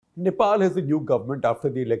Nepal has a new government after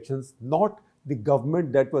the elections, not the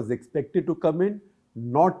government that was expected to come in,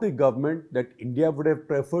 not the government that India would have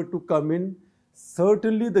preferred to come in,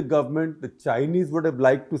 certainly the government the Chinese would have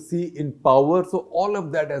liked to see in power. So, all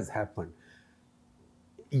of that has happened.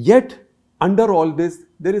 Yet, under all this,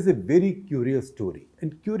 there is a very curious story.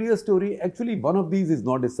 And curious story, actually, one of these is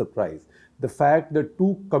not a surprise. The fact that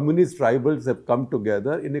two communist rivals have come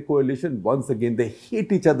together in a coalition once again. They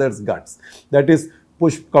hate each other's guts. That is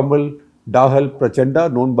Pushp Kamal Dahal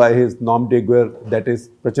Prachanda, known by his nom de guerre, that is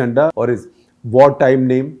Prachanda, or his wartime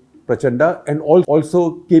name Prachanda, and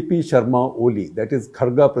also KP Sharma Oli, that is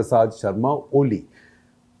Kharga Prasad Sharma Oli.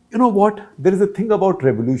 You know what? There is a thing about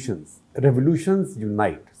revolutions. Revolutions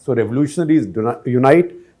unite. So revolutionaries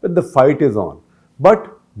unite when the fight is on.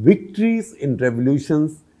 But victories in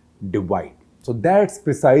revolutions divide. So that's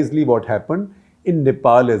precisely what happened in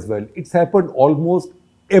Nepal as well. It's happened almost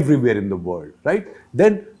everywhere in the world, right?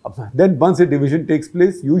 Then once a division takes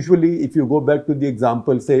place, usually if you go back to the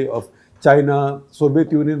example, say, of China,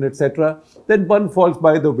 Soviet Union, etc., then one falls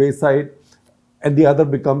by the wayside and the other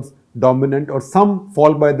becomes dominant, or some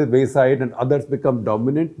fall by the wayside and others become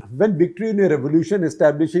dominant. When victory in a revolution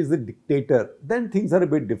establishes a dictator, then things are a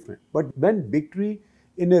bit different. But when victory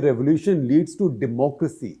in a revolution leads to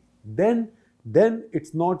democracy, then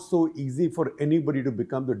it's not so easy for anybody to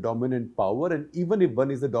become the dominant power. And even if one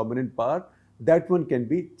is the dominant power, that one can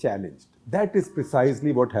be challenged. That is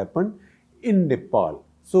precisely what happened in Nepal.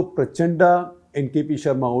 So Prachanda and KP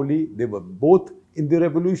Sharma Oli, they were both in the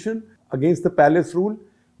revolution against the palace rule.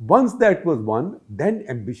 Once that was won, then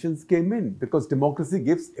ambitions came in because democracy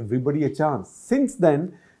gives everybody a chance. Since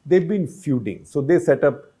then, they've been feuding. So they set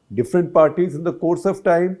up different parties in the course of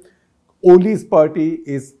time. Oli's party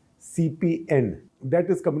is CPN, that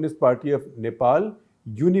is Communist Party of Nepal,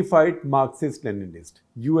 Unified Marxist-Leninist,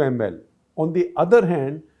 UML. On the other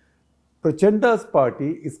hand, Prachanda's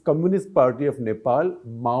party is Communist Party of Nepal,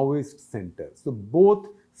 Maoist Center. So both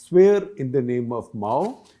swear in the name of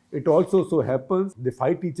Mao. It also so happens they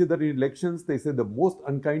fight each other in elections. They say the most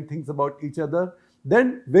unkind things about each other.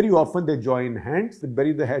 Then very often they join hands. They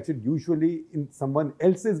bury the hatchet usually in someone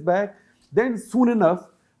else's back. Then soon enough,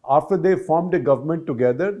 after they formed a government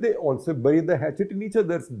together, they also bury the hatchet in each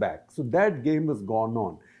other's back. So that game has gone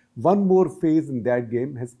on. One more phase in that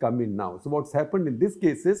game has come in now. So what's happened in this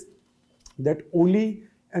case is that Oli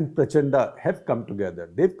and Prachanda have come together.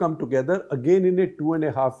 They've come together again in a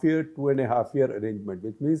 2.5 year arrangement,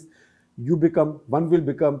 which means one will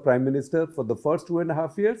become prime minister for the first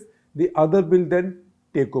 2.5 years, the other will then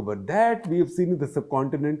take over. That we have seen in the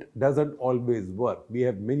subcontinent doesn't always work. We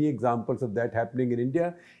have many examples of that happening in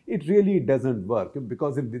India. It really doesn't work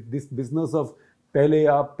because in this business of pehle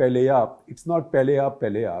aap, it's not pehle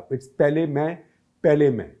aap, it's pehle main,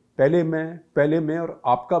 पहले मैं और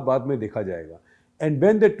आपका बाद में देखा जाएगा. And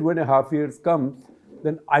when the 2.5 years comes,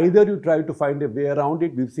 then either you try to find a way around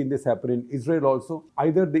it. We've seen this happen in Israel also.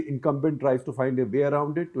 Either the incumbent tries to find a way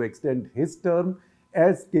around it to extend his term,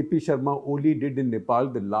 as KP Sharma Oli did in Nepal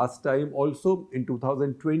the last time also in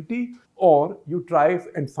 2020, or you try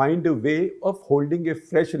and find a way of holding a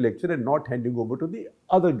fresh election and not handing over to the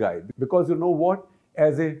other guy. Because you know what?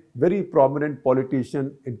 As a very prominent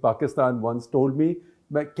politician in Pakistan once told me,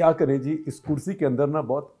 मैं क्या करें जी, इस कुर्सी के अंदर ना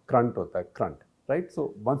बहुत current होता है, current, right?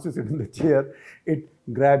 So once you sit in the chair, it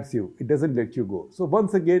grabs you, it doesn't let you go. So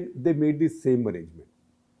once again, they made the same arrangement.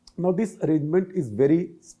 Now this arrangement is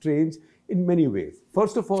very strange in many ways.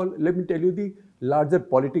 First of all, let me tell you the larger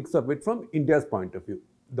politics of it from India's point of view.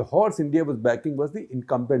 The horse India was backing was the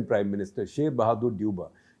incumbent Prime Minister, Sher Bahadur Deuba.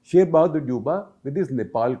 Sher Bahadur Deuba with his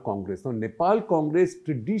Nepal Congress. Now Nepal Congress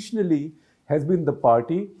traditionally has been the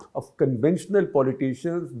party of conventional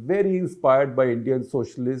politicians, very inspired by Indian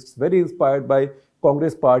socialists, very inspired by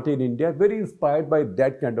Congress party in India, very inspired by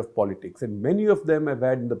that kind of politics. And many of them have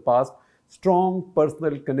had in the past strong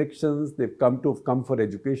personal connections. They've come for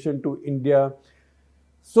education to India.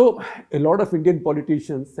 So a lot of Indian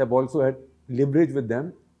politicians have also had leverage with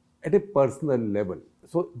them at a personal level.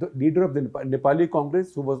 So the leader of the Nepali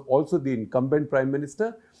Congress, who was also the incumbent Prime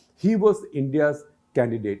Minister, he was India's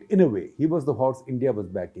candidate. In a way, he was the horse India was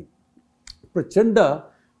backing. Prachanda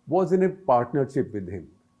was in a partnership with him.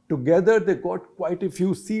 Together, they got quite a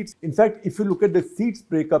few seats. In fact, if you look at the seats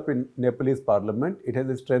breakup in Nepalese parliament, it has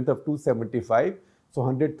a strength of 275. So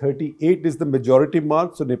 138 is the majority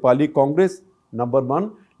mark. So Nepali Congress, number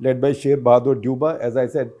one, led by Sher Bahadur Deuba. As I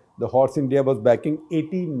said, the horse India was backing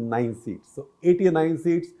 89 seats. So 89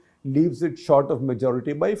 seats leaves it short of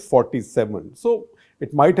majority by 47. So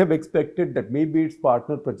it might have expected that maybe its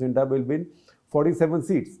partner Prachanda will win 47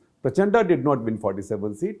 seats. Prachanda did not win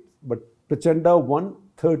 47 seats, but Prachanda won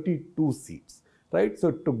 32 seats, right?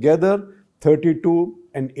 So together, 32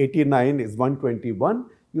 and 89 is 121.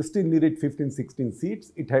 You still needed 15, 16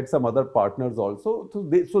 seats. It had some other partners also.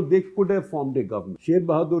 So they could have formed a government. Sher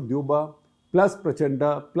Bahadur Deuba plus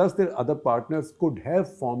Prachanda plus their other partners could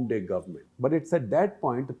have formed a government. But it's at that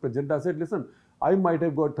point that Prachanda said, listen, I might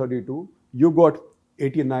have got 32, you got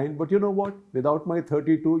 89, but you know what? Without my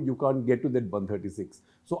 32, you can't get to that 136.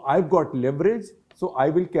 So I've got leverage, so I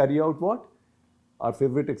will carry out what? Our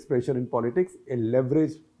favorite expression in politics, a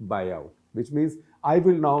leveraged buyout, which means I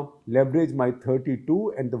will now leverage my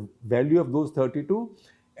 32 and the value of those 32,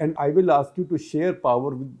 and I will ask you to share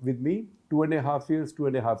power with me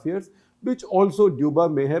 2.5 years, which also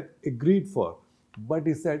Deuba may have agreed for. But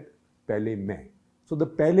he said, Pehle main. So the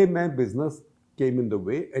Pehle main business came in the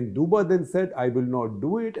way, and Deuba then said, I will not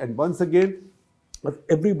do it. And once again,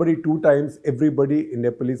 everybody two times, everybody in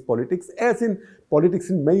Nepalese politics, as in politics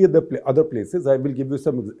in many other places. I will give you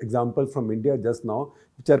some examples from India just now,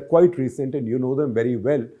 which are quite recent and you know them very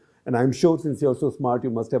well. And I'm sure since you're so smart, you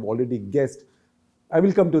must have already guessed. I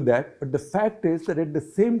will come to that. But the fact is that at the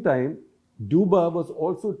same time, Deuba was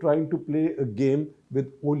also trying to play a game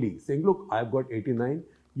with Oli, saying, look, I've got 89,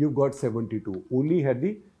 you've got 72. Oli had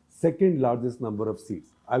the second largest number of seats.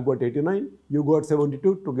 I've got 89, you got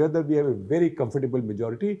 72. Together we have a very comfortable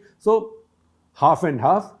majority. So half and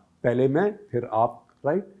half, pehle main, phir aap,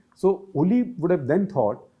 right? So Oli would have then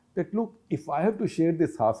thought that, look, if I have to share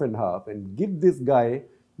this half and half and give this guy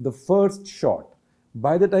the first shot,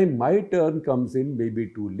 by the time my turn comes in,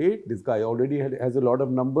 maybe too late. This guy already has a lot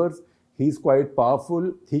of numbers. He's quite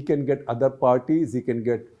powerful. He can get other parties. He can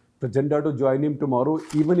get Prachanda to join him tomorrow,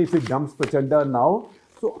 even if he dumps Prachanda now.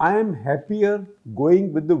 So I am happier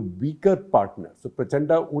going with the weaker partner. So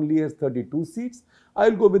Prachanda only has 32 seats.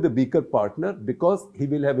 I'll go with the weaker partner because he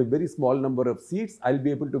will have a very small number of seats. I'll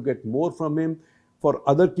be able to get more from him for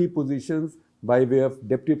other key positions by way of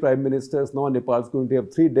deputy prime ministers. Now Nepal is going to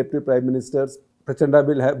have 3 deputy prime ministers. Prachanda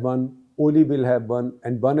will have one, Oli will have one,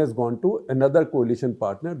 and one has gone to another coalition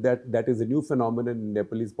partner. That is a new phenomenon in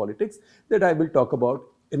Nepalese politics that I will talk about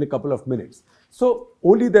in a couple of minutes. So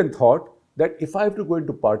Oli then thought that if I have to go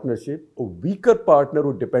into partnership, a weaker partner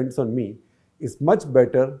who depends on me is much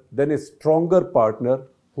better than a stronger partner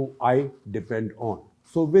who I depend on.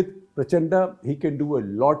 So with Prachanda, he can do a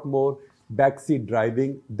lot more backseat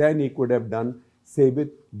driving than he could have done, say, with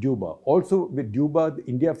Deuba. Also with Deuba, the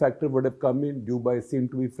India factor would have come in. Deuba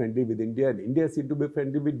seemed to be friendly with India and India seemed to be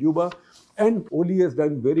friendly with Deuba. And Oli has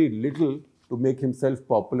done very little to make himself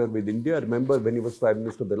popular with India. Remember when he was Prime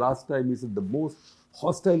Minister the last time, he said the most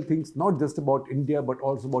hostile things, not just about India, but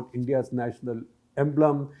also about India's national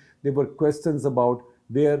emblem. There were questions about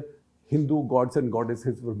where Hindu gods and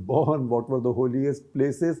goddesses were born, what were the holiest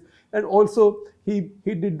places. And also, he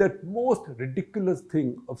did that most ridiculous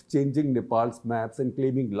thing of changing Nepal's maps and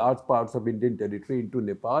claiming large parts of Indian territory into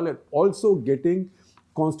Nepal and also getting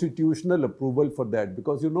constitutional approval for that.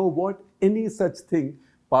 Because you know what? Any such thing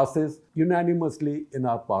passes unanimously in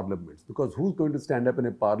our parliaments. Because who's going to stand up in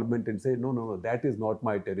a parliament and say, no, no, no, that is not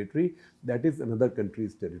my territory, that is another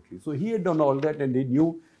country's territory. So he had done all that and he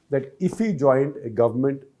knew that if he joined a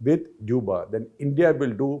government with Deuba, then India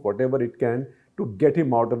will do whatever it can to get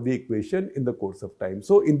him out of the equation in the course of time.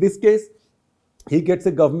 So in this case, he gets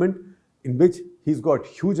a government in which he's got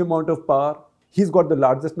huge amount of power. He's got the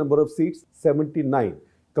largest number of seats, 79,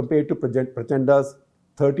 compared to Prachanda's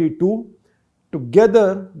 32.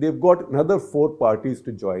 Together, they've got another 4 parties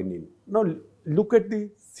to join in. Now, look at the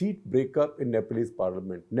seat breakup in Nepalese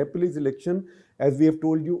parliament. Nepalese election, as we have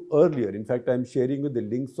told you earlier, in fact, I'm sharing with the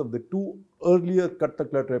links of the 2 earlier Cut the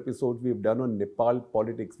Clutter episodes we have done on Nepal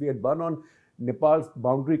politics. We had one on Nepal's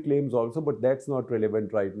boundary claims also, but that's not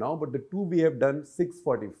relevant right now. But the 2 we have done,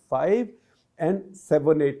 645 and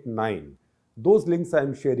 789. Those links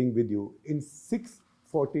I'm sharing with you. In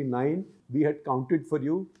 649, we had counted for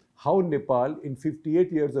you how Nepal, in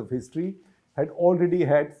 58 years of history, had already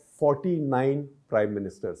had 49 prime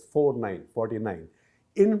ministers, 49.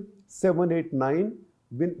 In 789,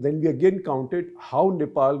 when we again counted how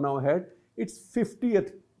Nepal now had its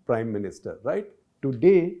 50th prime minister, right?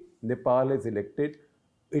 Today, Nepal has elected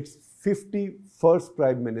its 51st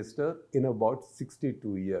prime minister in about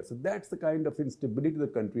 62 years. So that's the kind of instability the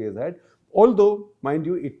country has had. Although, mind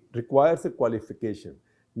you, it requires a qualification.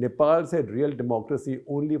 Nepal's had real democracy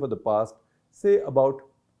only for the past, say, about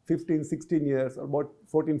 15, 16 years, or about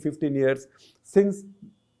 14, 15 years, since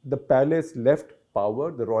the palace left power,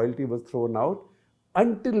 the royalty was thrown out.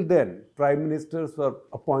 Until then, prime ministers were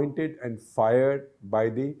appointed and fired by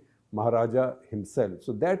the Maharaja himself.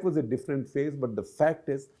 So that was a different phase, but the fact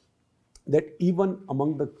is that even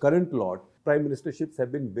among the current lot, prime ministerships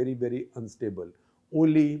have been very, very unstable.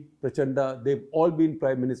 Oli, Prachanda, they've all been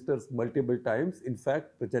prime ministers multiple times. In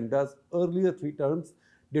fact, Prachanda's earlier 3 terms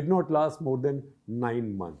did not last more than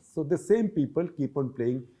 9 months. So the same people keep on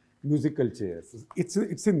playing musical chairs.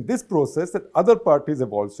 It's in this process that other parties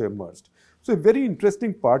have also emerged. So a very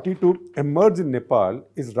interesting party to emerge in Nepal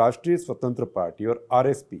is Rashtriya Swatantra Party, or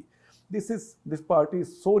RSP. This party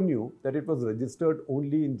is so new that it was registered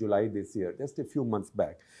only in July this year, just a few months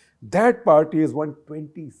back. That party has won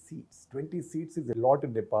 20 seats. 20 seats is a lot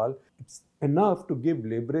in Nepal. It's enough to give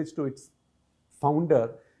leverage to its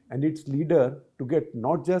founder and its leader to get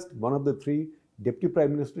not just one of the 3 deputy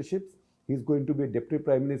prime ministerships. He's going to be a deputy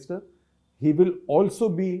prime minister. He will also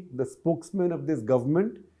be the spokesman of this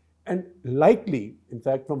government, and likely, in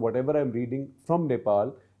fact, from whatever I'm reading from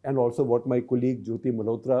Nepal, and also what my colleague Jyoti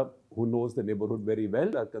Malhotra, who knows the neighborhood very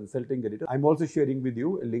well, our consulting editor, I'm also sharing with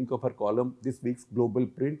you a link of her column, this week's Global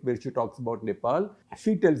Print, where she talks about Nepal.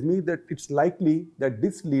 She tells me that it's likely that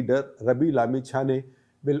this leader, Rabi Lamichhane,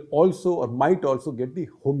 will also or might also get the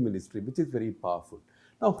home ministry, which is very powerful.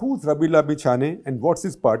 Now, who's Rabi Lamichhane and what's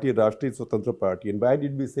his party, Rashtriya Swatantra Party? And why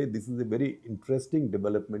did we say this is a very interesting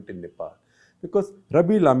development in Nepal? Because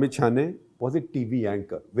Rabi Lamichhane was a TV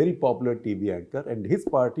anchor, very popular TV anchor, and his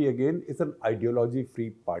party again is an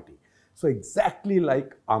ideology-free party. So exactly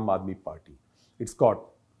like Aam Aadmi Party. It's got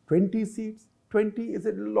 20 seats. 20 is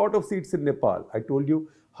a lot of seats in Nepal. I told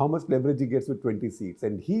you how much leverage he gets with 20 seats.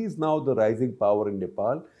 And he is now the rising power in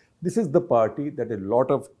Nepal. This is the party that a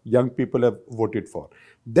lot of young people have voted for.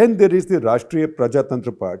 Then there is the Rashtriya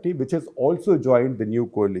Prajatantra Party, which has also joined the new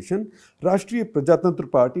coalition. Rashtriya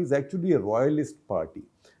Prajatantra Party is actually a royalist party.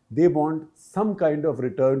 They want some kind of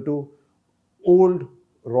return to old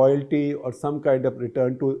royalty or some kind of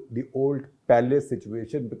return to the old palace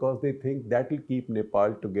situation, because they think that will keep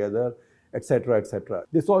Nepal together, etc., etc.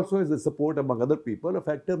 This also has the support, among other people, of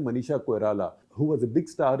actor Manisha Koirala, who was a big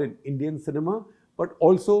star in Indian cinema, but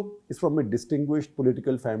also is from a distinguished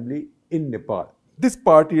political family in Nepal. This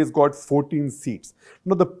party has got 14 seats.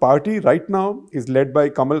 Now, the party right now is led by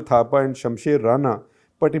Kamal Thapa and Shamsher Rana,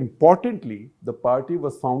 but importantly, the party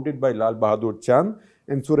was founded by Lal Bahadur Chand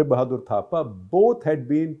and Surya Bahadur Thapa. Both had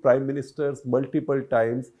been prime ministers multiple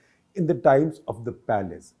times in the times of the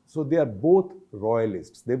palace. So they are both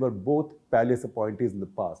royalists. They were both palace appointees in the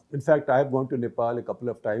past. In fact, I have gone to Nepal a couple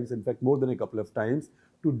of times, in fact, more than a couple of times,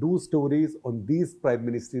 to do stories on these prime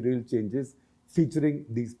ministerial changes featuring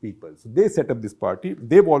these people. So they set up this party.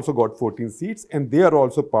 They've also got 14 seats and they are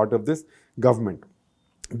also part of this government.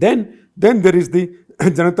 Then there is the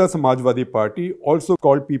Janata Samajwadi Party, also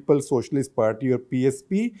called People's Socialist Party or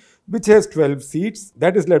PSP, which has 12 seats.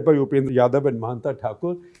 That is led by Upendra Yadav and Mahanta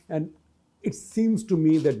Thakur. And it seems to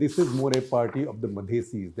me that this is more a party of the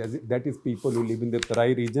Madhesis. That is people who live in the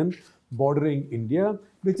Tarai region bordering India,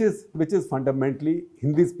 which is fundamentally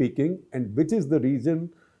Hindi speaking, and which is the region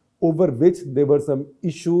over which there were some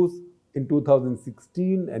issues in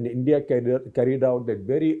 2016, and India carried out that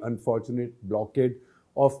very unfortunate blockade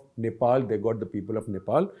of Nepal. They got the people of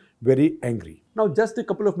Nepal very angry. Now, just a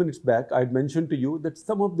couple of minutes back, I had mentioned to you that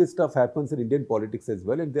some of this stuff happens in Indian politics as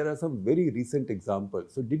well, and there are some very recent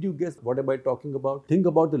examples. So did you guess what am I talking about? Think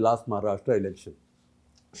about the last Maharashtra election.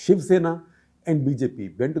 Shiv Sena and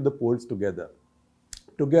BJP went to the polls together.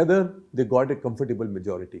 Together, they got a comfortable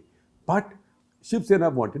majority. But Shiv Sena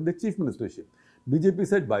wanted the chief ministership. BJP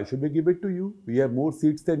said, why should we give it to you? We have more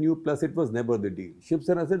seats than you, plus it was never the deal. Shiv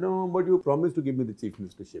Sena said, no, but you promised to give me the chief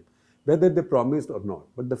ministership, whether they promised or not.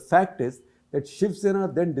 But the fact is that Shiv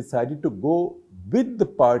Sena then decided to go with the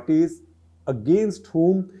parties against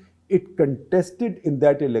whom it contested in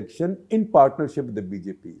that election in partnership with the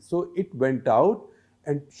BJP. So it went out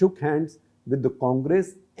and shook hands with the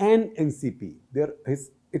Congress and NCP,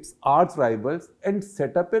 its arch rivals, and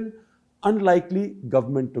set up an unlikely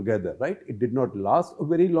government together, right? It did not last a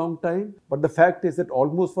very long time, but the fact is that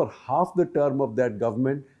almost for half the term of that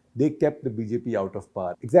government, they kept the BJP out of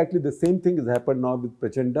power. Exactly the same thing has happened now with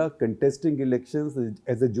Prachanda contesting elections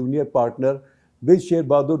as a junior partner with Sher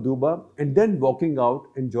Bahadur Duba, and then walking out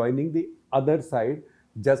and joining the other side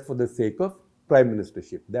just for the sake of prime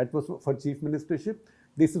ministership. That was for chief ministership.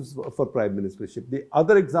 This is for prime ministership. The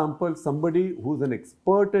other example, somebody who's an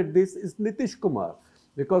expert at this, is Nitish Kumar.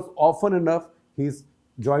 Because often enough, he's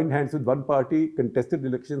joined hands with one party, contested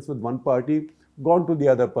elections with one party, gone to the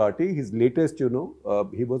other party. His latest, he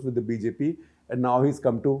was with the BJP, and now he's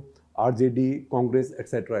come to RJD, Congress,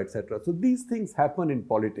 etc., etc. So these things happen in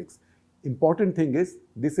politics. Important thing is,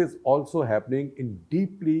 this is also happening in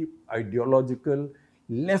deeply ideological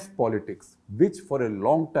left politics, which for a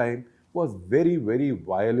long time was very, very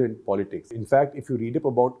violent politics. In fact, if you read up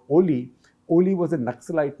about Oli, Oli was a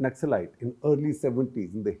Naxalite in early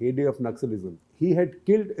 70s, in the heyday of Naxalism. He had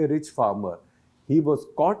killed a rich farmer. He was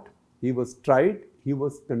caught, he was tried, he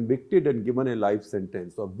was convicted and given a life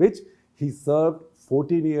sentence, of which he served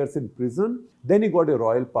 14 years in prison. Then he got a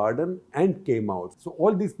royal pardon and came out. So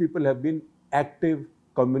all these people have been active,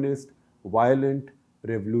 communist, violent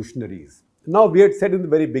revolutionaries. Now, we had said in the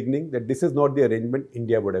very beginning that this is not the arrangement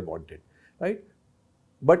India would have wanted, right?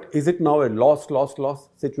 But is it now a loss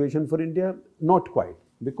situation for India? Not quite.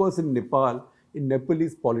 Because in Nepal, in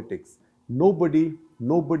Nepalese politics, nobody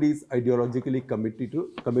is ideologically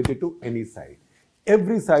committed to any side.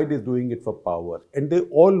 Every side is doing it for power. And they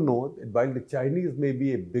all know that while the Chinese may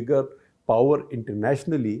be a bigger power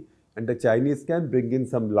internationally, and the Chinese can bring in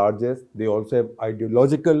some largesse, they also have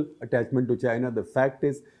ideological attachment to China. The fact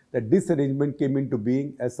is that this arrangement came into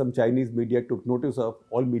being as some Chinese media took notice of.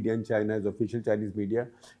 All media in China is official Chinese media,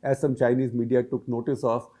 as some Chinese media took notice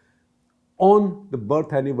of on the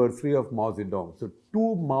birth anniversary of Mao Zedong. So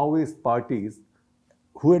two Maoist parties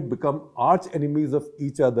who had become arch enemies of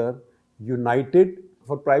each other united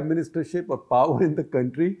for prime ministership or power in the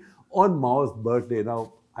country on Mao's birthday.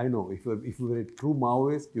 Now, I know if you were a true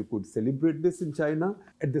Maoist, you could celebrate this in China.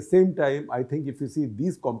 At the same time, I think if you see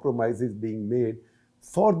these compromises being made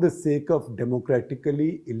for the sake of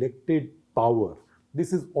democratically elected power,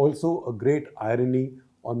 this is also a great irony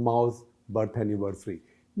on Mao's birth anniversary.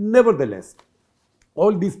 Nevertheless,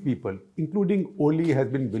 all these people, including Oli, has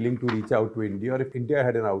been willing to reach out to India, or if India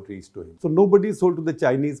had an outreach to him. So nobody is sold to the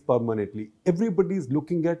Chinese permanently. Everybody is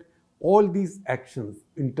looking at all these actions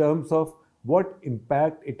in terms of what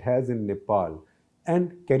impact it has in Nepal.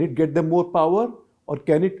 And can it get them more power, or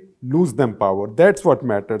can it lose them power? That's what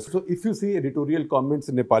matters. So if you see editorial comments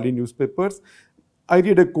in Nepali newspapers, I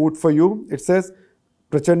read a quote for you. It says,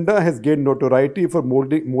 Prachanda has gained notoriety for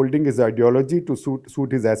molding his ideology to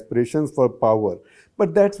suit his aspirations for power.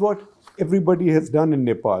 But that's what everybody has done in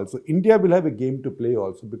Nepal. So India will have a game to play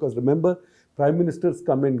also, because remember, prime ministers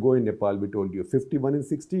come and go in Nepal, we told you, 51 in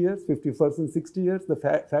 60 years, 51st in 60 years. The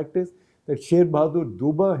fact is that Sher Bahadur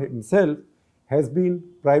Duba himself has been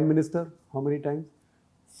prime minister how many times?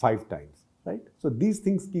 5 times, right? So these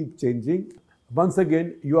things keep changing. Once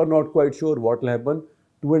again, you are not quite sure what will happen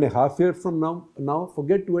 2.5 years from now.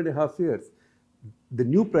 Forget 2.5 years. The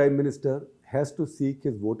new prime minister has to seek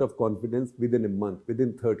his vote of confidence within a month,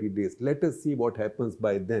 within 30 days. Let us see what happens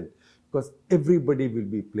by then, because everybody will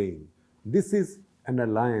be playing. This is an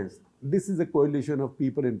alliance. This is a coalition of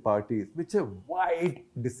people in parties which have wide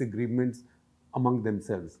disagreements among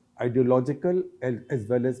themselves, ideological as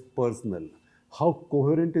well as personal. How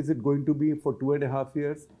coherent is it going to be for 2.5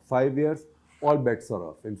 years, 5 years? All bets are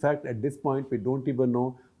off. In fact, at this point, we don't even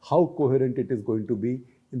know how coherent it is going to be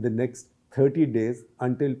in the next 30 days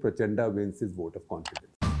until Prachanda wins his vote of confidence.